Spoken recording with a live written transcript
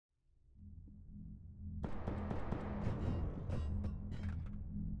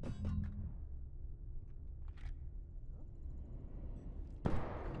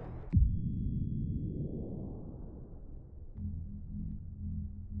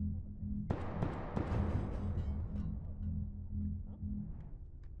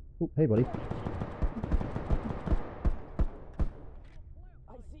Oh, hey, buddy.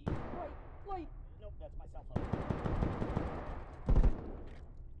 I see. Wait. Nope, that's my cell phone.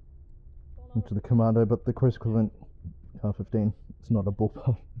 Into the commando, but the cruise equivalent, car 15. It's not a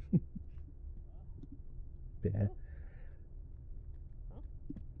bullpup. Yeah.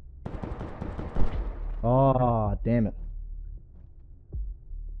 Oh, damn it.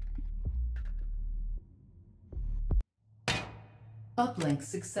 Uplink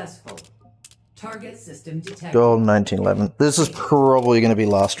successful. Target system detected. Goal 1911. This is probably going to be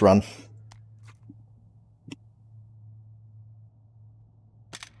last run.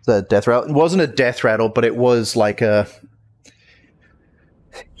 The death rattle. It wasn't a death rattle, but it was like a...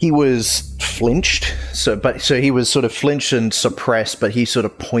 He was flinched, so he was sort of flinched and suppressed, but he sort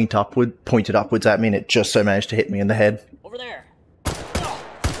of pointed upwards at me, and it just so managed to hit me in the head. Over there.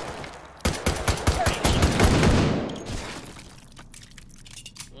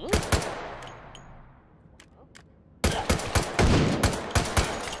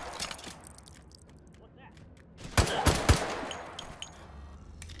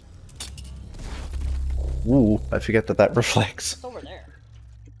 Ooh, I forget that reflects. It's over there.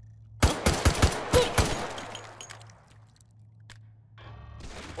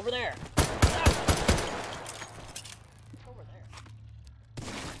 Over there. Over there.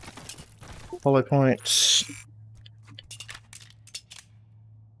 Follow points.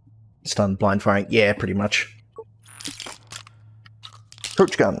 Stun blind firing. Yeah, pretty much.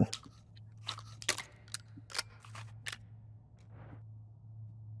 Coach gun.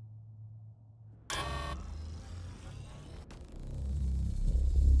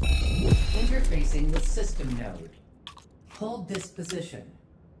 Interfacing with system node. Hold this position.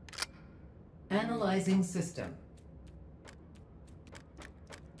 Analyzing system.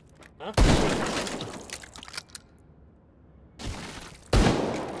 Huh?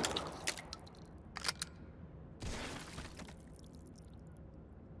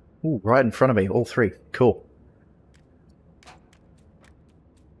 Ooh, right in front of me, all three. Cool.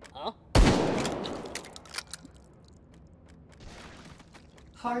 Huh?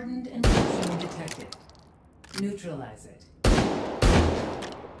 Hardened encryption detected. Neutralize it.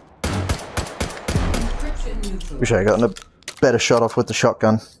 Encryption neutralized. Wish I had gotten a better shot off with the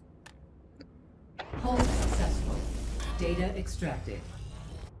shotgun. Hold successful. Data extracted.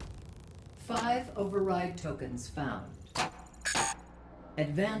 5 override tokens found.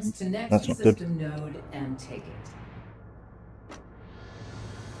 Advance to That's next not good. system node and take it.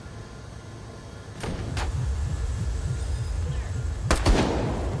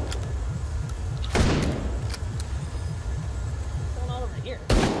 What's going on over here?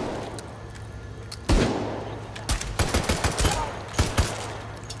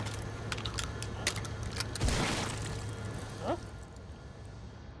 Huh?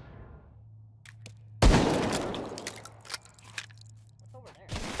 What's over there?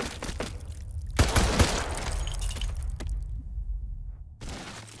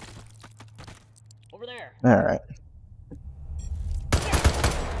 Over there. Alright.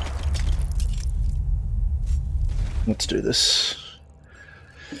 Let's do this.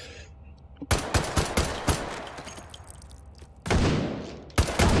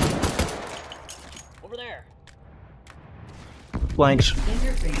 Over there. Blanked.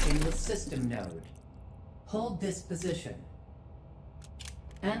 Interfacing with system node. Hold this position.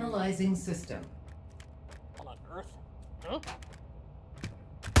 Analyzing system. What on earth? Huh?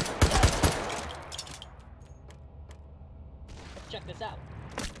 Let's check this out.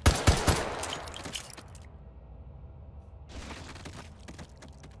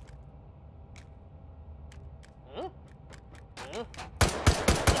 Huh? Huh?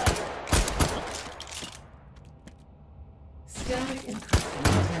 Static encryption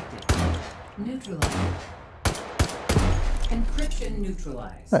detected. Neutralized. Encryption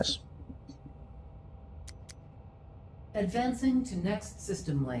neutralized. Nice. Advancing to next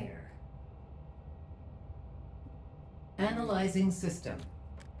system layer. Analyzing system.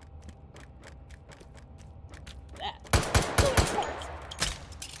 That.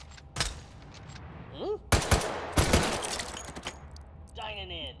 Hmm?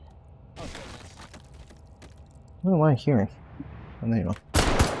 Dining in. Oh goodness. What am I hearing? Oh, there you are.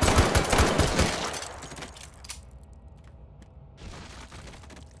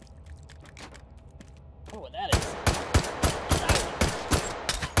 I wonder what that is.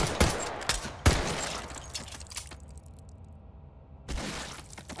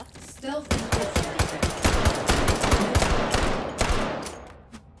 Stealth encryption detected.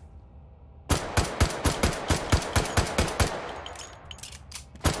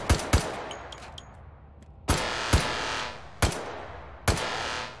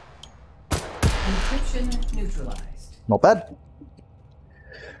 Encryption neutralized. Not bad.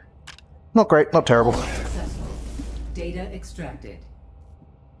 Not great, not terrible. Successful. Data extracted.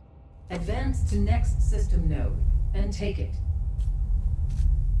 Advance to next system node and take it.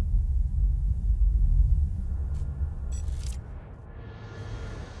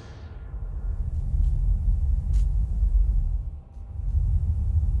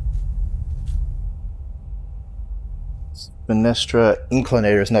 Minestra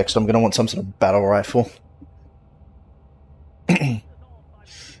Inclinator is next. I'm going to want some sort of battle rifle. So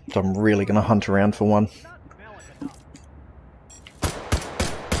I'm really going to hunt around for one.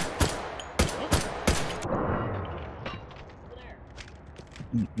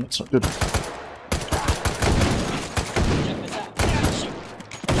 That's not good.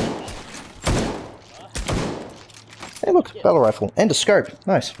 Hey look, battle rifle. And a scope.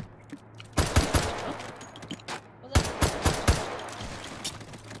 Nice.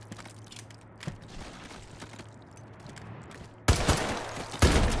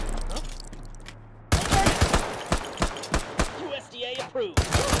 USDA approved.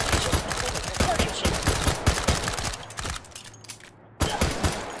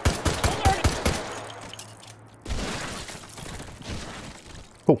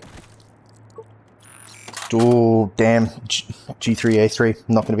 Cool. Oh, damn. G3A3.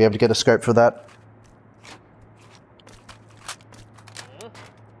 I'm not going to be able to get a scope for that.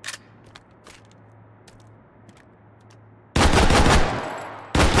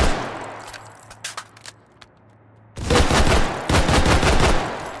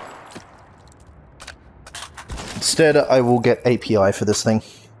 Instead, I will get API for this thing.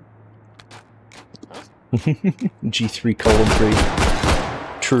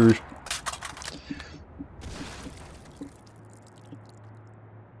 G3:3. True.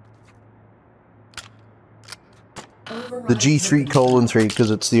 The G3:3 because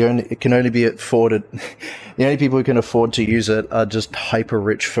it's the only. It can only be afforded. The only people who can afford to use it are just hyper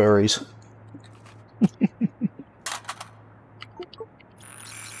rich furries.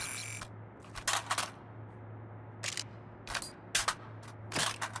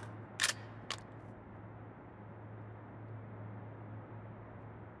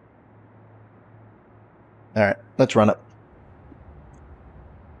 Alright, let's run it.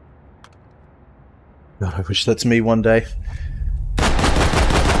 God, I wish that's me one day.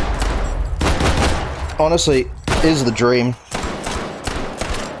 Honestly, is the dream.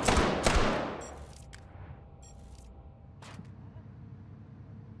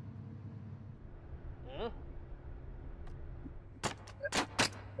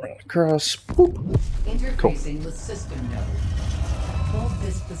 Across. Boop. Interfacing with system node. Hold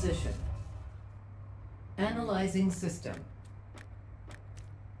this position. Analyzing system.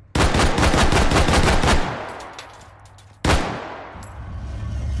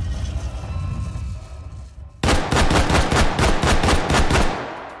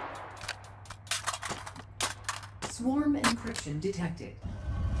 Swarm encryption detected.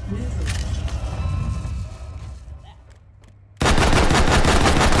 Neutralized.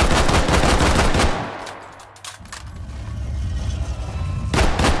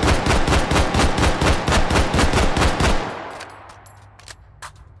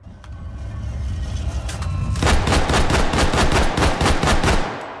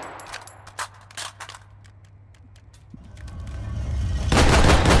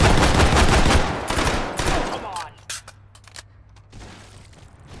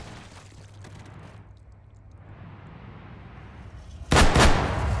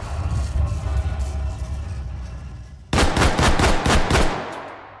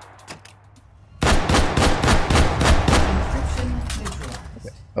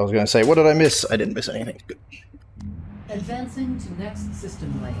 I was going to say, what did I miss? I didn't miss anything. Good. Advancing to next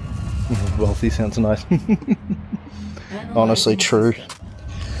system layer. Wealthy sounds nice. Honestly, true.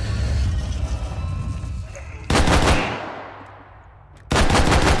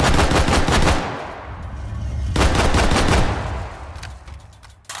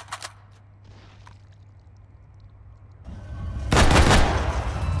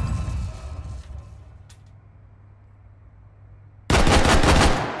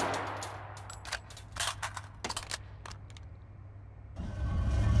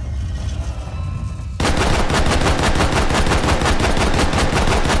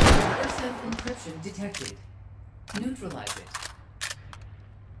 Detected. Neutralize it.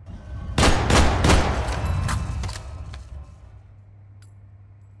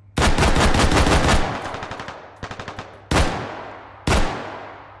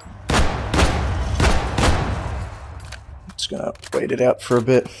 Just gonna wait it out for a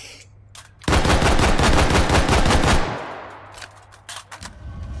bit.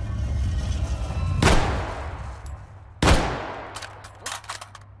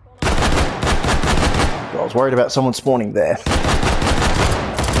 was worried about someone spawning there.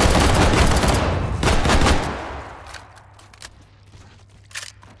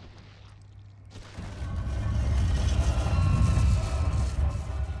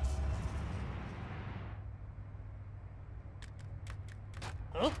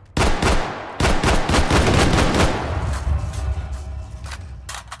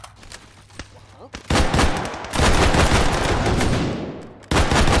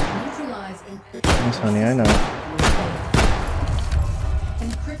 Yes, honey, I know.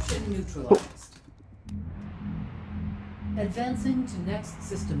 Encryption neutralized. Advancing to next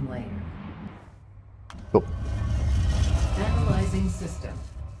system layer. Cool. Analyzing system.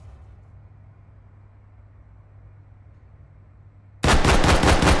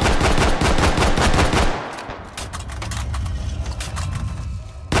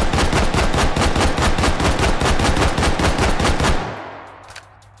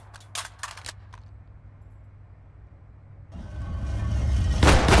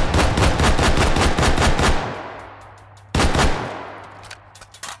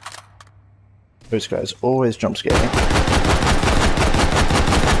 Those guys always jump scare me.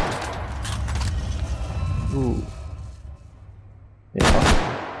 Ooh.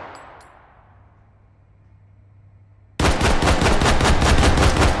 Yeah.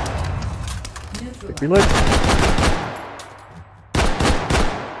 Quick reload.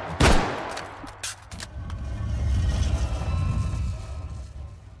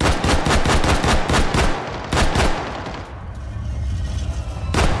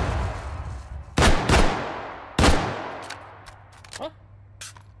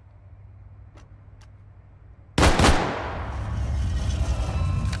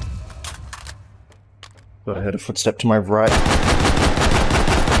 Thought I heard a footstep to my right.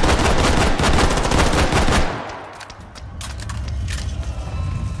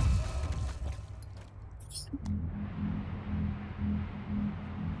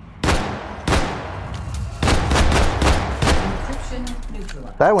 Encryption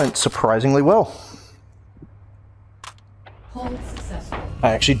neutralized. That went surprisingly well. Hold successful.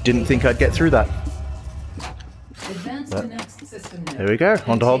 I actually didn't think I'd get through that. Advance to next system node. There we go,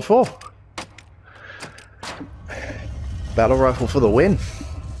 on to hold 4. Battle rifle for the win.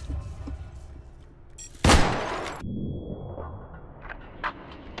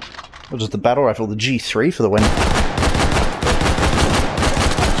 Or just the battle rifle, the G3 for the win.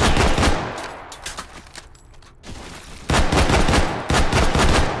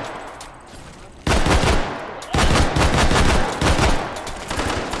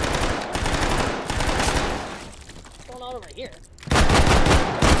 What's going on over here?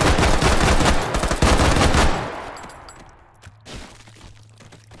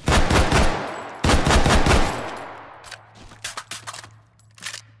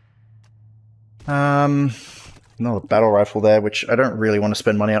 Another battle rifle there, which I don't really want to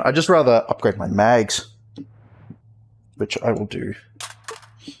spend money on. I'd just rather upgrade my mags, which I will do.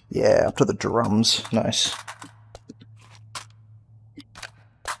 Yeah, up to the drums. Nice.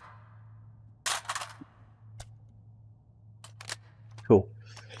 Cool.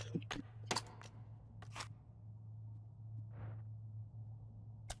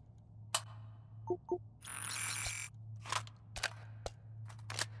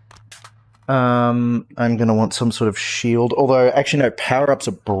 I'm gonna want some sort of shield. Although, actually, no, power-ups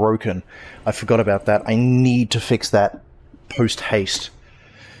are broken. I forgot about that. I need to fix that post-haste.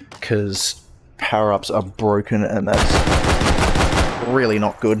 Because power-ups are broken, and that's really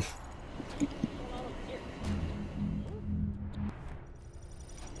not good.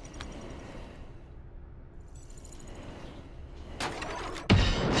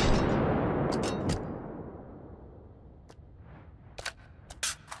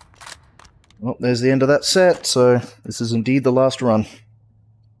 Well, there's the end of that set, so this is indeed the last run.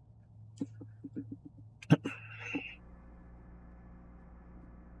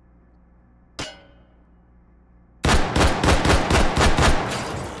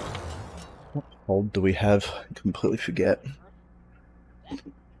 What hold do we have? I completely forget.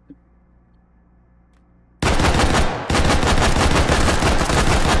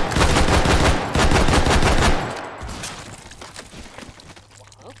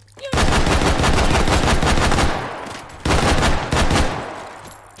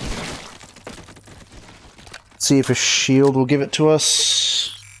 See if a shield will give it to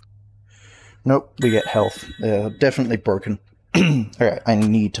us. Nope, we get health. Definitely broken. Alright, I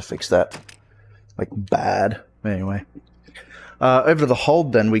need to fix that. Like, bad. Anyway. Over to the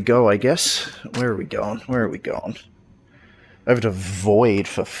hold then we go, I guess. Where are we going? Where are we going? Over to Void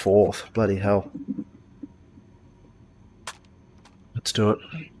for 4th. Bloody hell. Let's do it.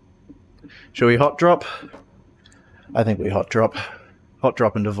 Shall we hot drop? I think we hot drop. Hot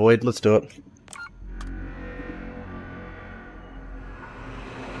drop into void. Let's do it.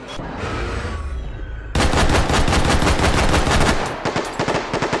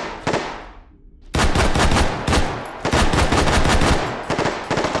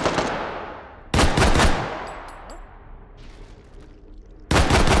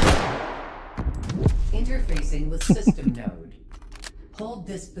 Interfacing with system node. Hold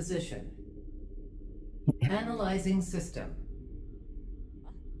this position. Analyzing system.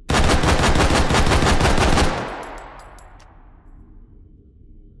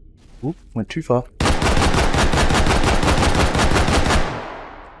 Oop, went too far.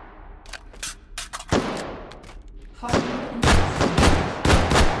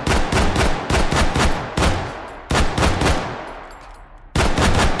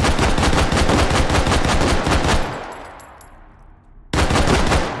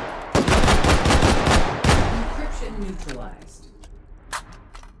 Neutralized.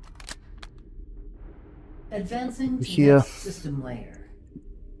 Advancing to Here. next system layer.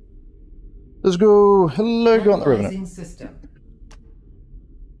 Let's go. Hello, Gauntlet Revenant. Analyzing system.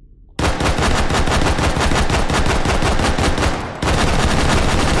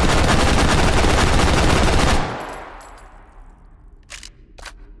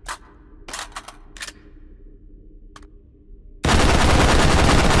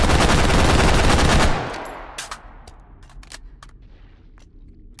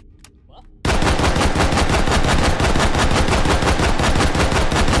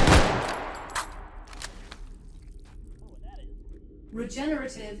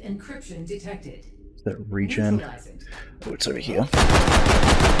 Regenerative encryption detected. Is that regen? Neutralizing. Oh, it's over here.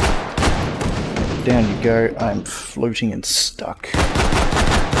 Down you go. I'm floating and stuck.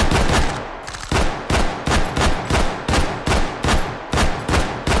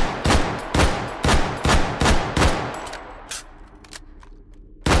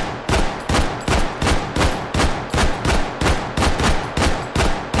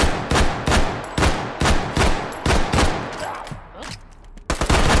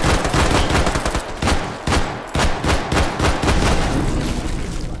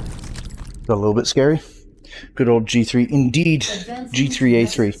 Got a little bit scary. Good old G3. Indeed,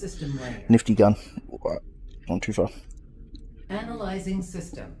 G3A3. Nifty gun. Gone too far. Analyzing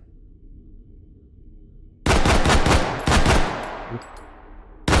system.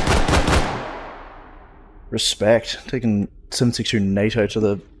 Respect. Taking 762 NATO to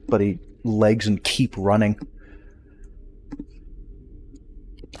the bloody legs and keep running.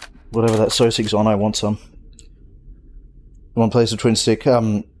 Whatever that SO6's on, I want some. One plays a twin stick.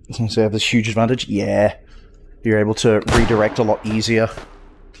 So I have this huge advantage. Yeah, you're able to redirect a lot easier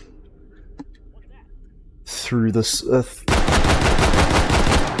through this. Encryption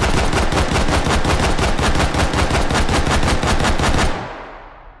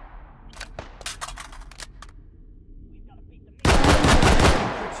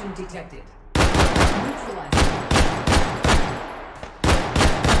detected. Neutralizing.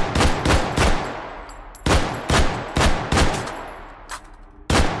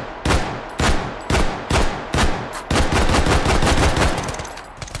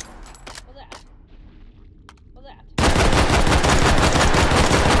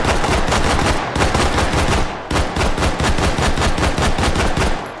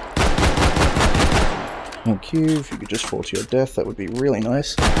 Thank you. If you could just fall to your death, that would be really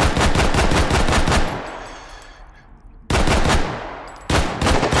nice.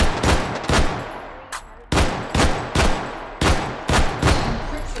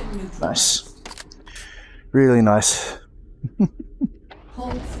 Nice. Really nice.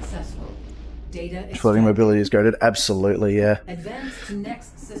 Hold successful. Data Floating mobility is goated. Absolutely, yeah. Advance to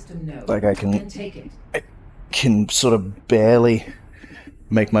next system node. Like I can, take it. I can sort of barely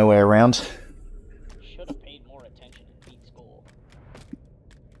make my way around. Should have paid more attention in beat school.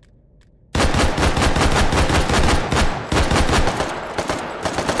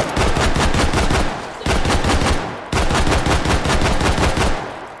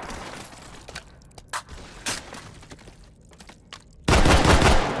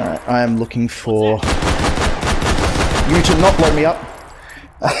 Alright, I am looking for you to not blow me up.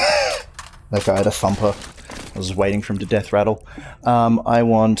 That guy had a thumper. I was waiting for him to death rattle. I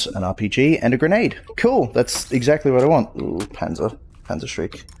want an RPG and a grenade. Cool, that's exactly what I want. Ooh, Panzer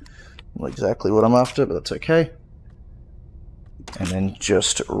Shriek. Not exactly what I'm after, but that's okay. And then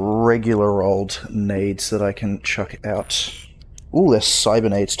just regular old nades that I can chuck out. Ooh, there's cyber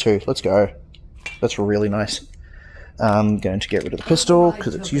nades too. Let's go. That's really nice. I'm going to get rid of the pistol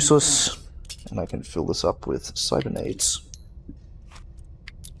because it's useless. And I can fill this up with cyber nades.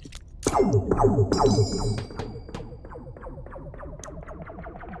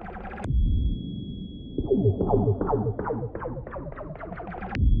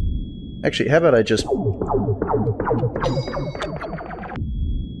 Actually, how about I just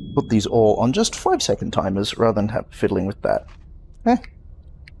put these all on just 5-second timers rather than have fiddling with that. Eh.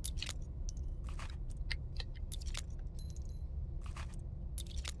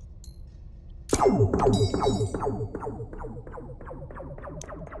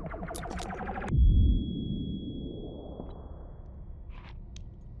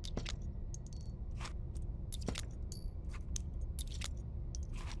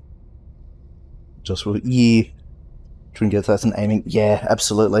 Just for yeah. Twin gets that's an aiming. Yeah,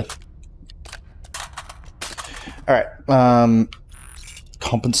 absolutely. Alright,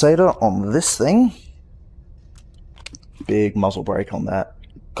 compensator on this thing. Big muzzle brake on that.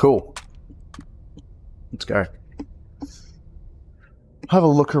 Cool. Let's go. Have a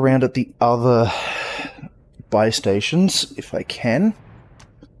look around at the other buy stations, if I can.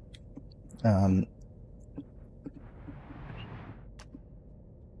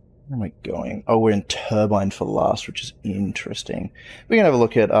 Where am I going? Oh, we're in Turbine for last, which is interesting. We can have a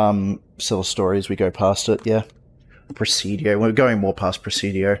look at Silver Story as we go past it, yeah. Presidio. We're going more past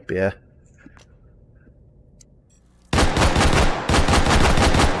Presidio, but yeah.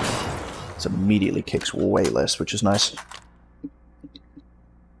 This immediately kicks way less, which is nice.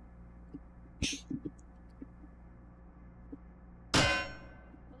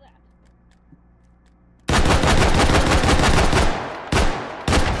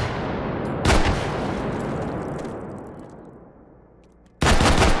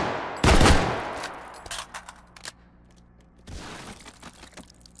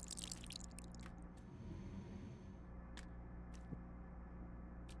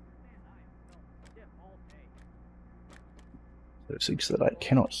 Those things that I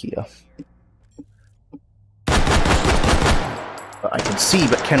cannot hear. But I can see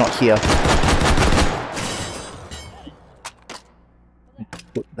but cannot hear.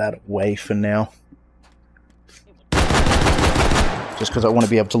 Put that away for now. Just because I want to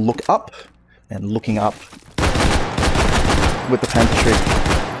be able to look up, and looking up with the pantry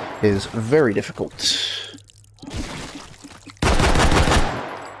is very difficult.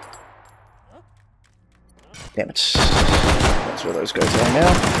 Damn it. That's where those guys are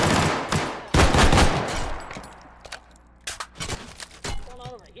now. What's going on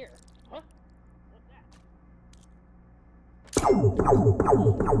over here? Huh?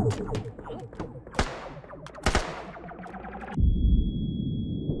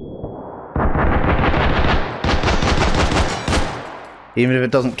 Even if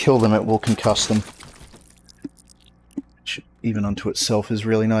it doesn't kill them, it will concuss them. Which, even unto itself, is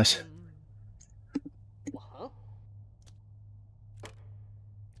really nice.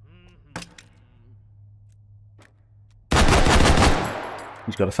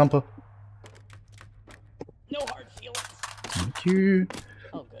 He's got a thumper. No hard feelings. Thank you.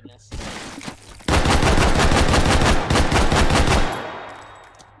 Oh goodness.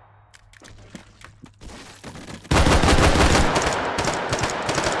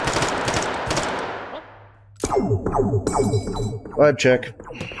 Vibe check.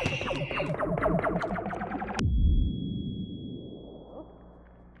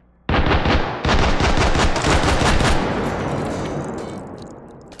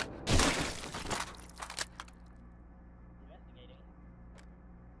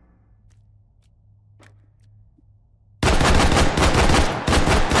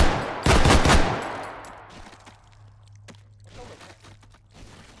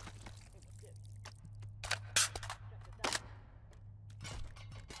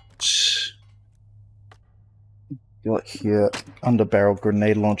 Feel like here, under barrel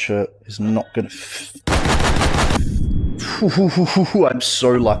grenade launcher is not gonna. I'm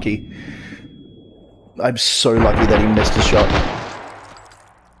so lucky. I'm so lucky that he missed his shot.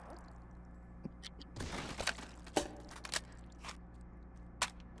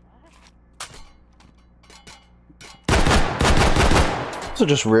 So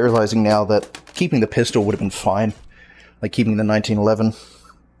just realizing now that keeping the pistol would have been fine, like keeping the 1911.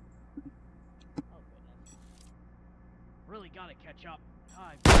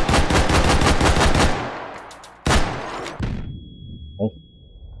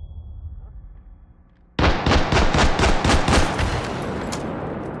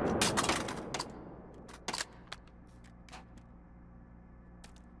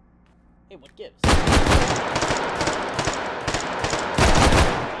 Hey, what gives?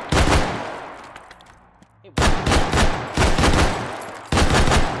 Hey, what gives?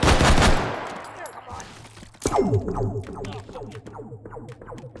 Come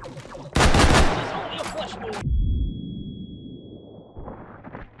on.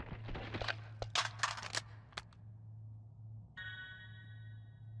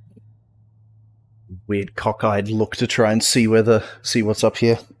 weird cockeyed look to try and see what's up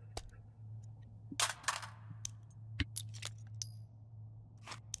here.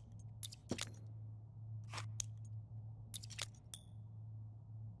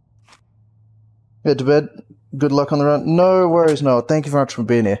 Head to bed. Good luck on the run. No worries, no. Thank you very much for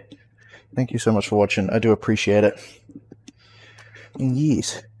being here. Thank you so much for watching. I do appreciate it. And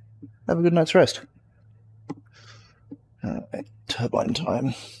yes, have a good night's rest. Turbine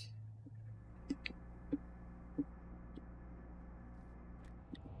time.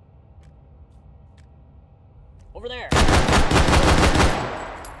 Over there.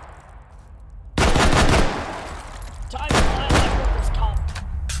 Time to file my workers' comp.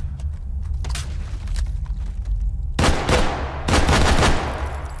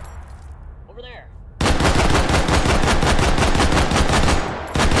 Over there.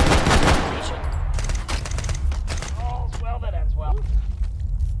 Patient. All's well that ends well.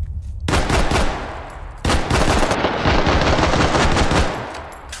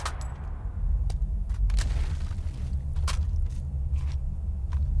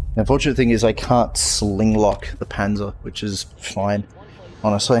 The unfortunate thing is I can't sling lock the Panzer, which is fine,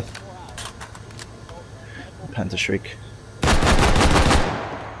 honestly. Panzer Shriek.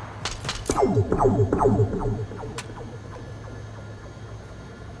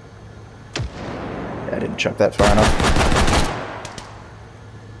 Yeah, I didn't chuck that far enough.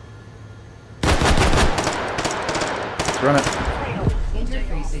 Run it.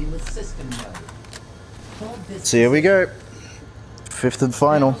 Interfacing with system node. Hold this So here we go. Fifth and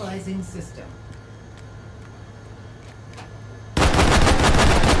final. Analyzing system.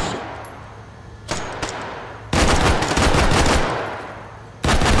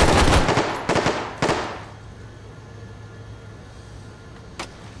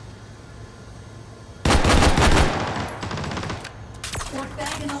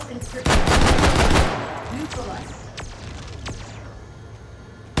 Orthogonal encryption. Neutralized.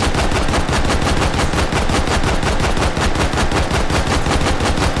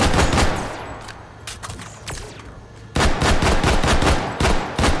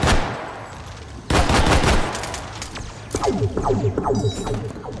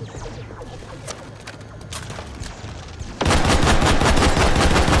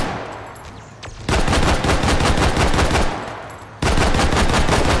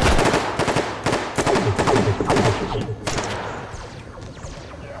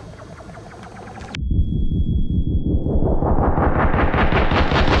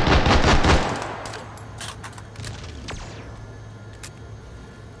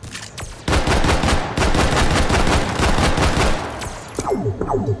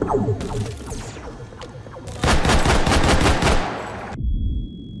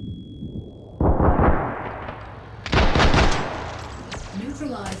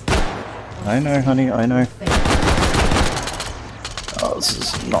 I know, honey, I know. Oh, this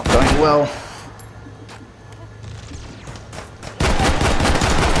is not going well.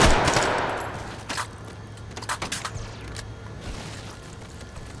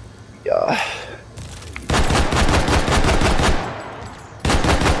 Yeah.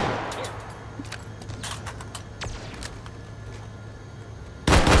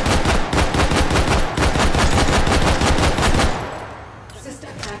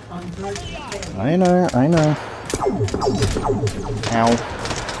 I know, I know. Ow.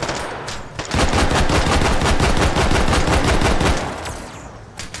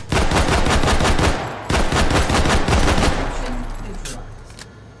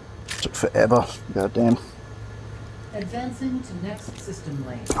 Took forever. Goddamn. Advancing to next system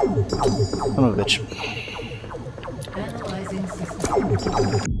lane. Son of a bitch. Analyzing system.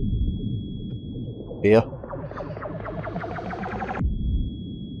 Here.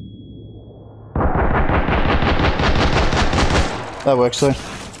 That works though.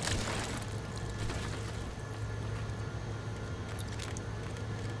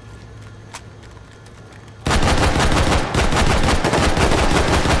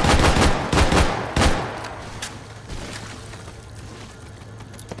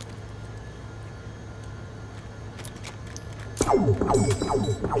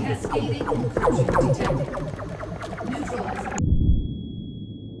 Cascading encryption detected. Neutralized.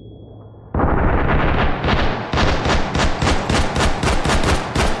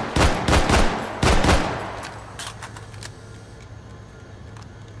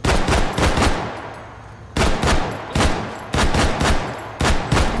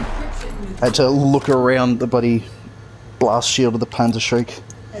 I had to look around the bloody blast shield of the Panzer Shriek.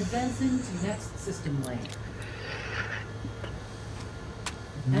 Advancing to next system lane.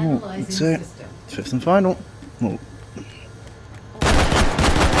 Oh, Analyzing that's it. system. Fifth and final. Oh.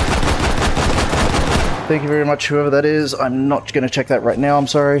 Thank you very much, whoever that is. I'm not going to check that right now, I'm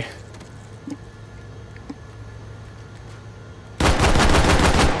sorry.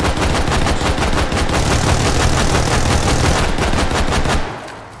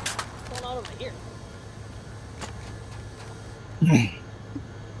 What's going on over here?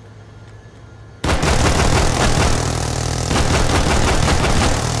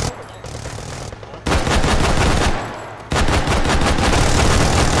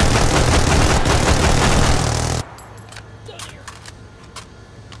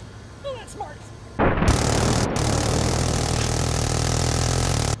 Oh, that's smart.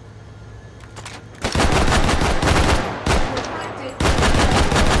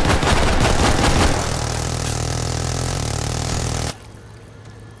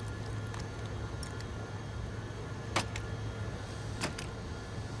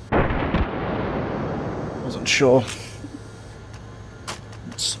 Wasn't sure.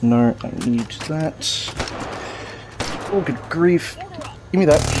 No, I need that. Oh, good grief. Give me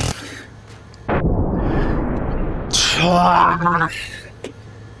that.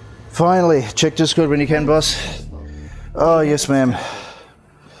 Finally, check Discord when you can, boss. Oh, yes, ma'am.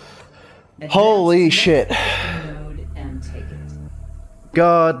 Holy shit. Node and take it.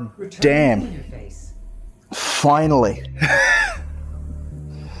 God Return to damn. interface. Finally.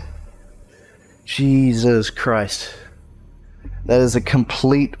 Jesus Christ. That is a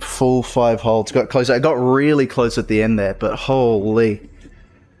complete full 5 holds. Got close. I got really close at the end there, but holy.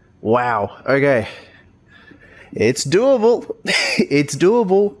 Wow. Okay. It's doable. It's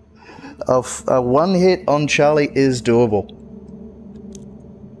doable. A 1 hit on Charlie is doable.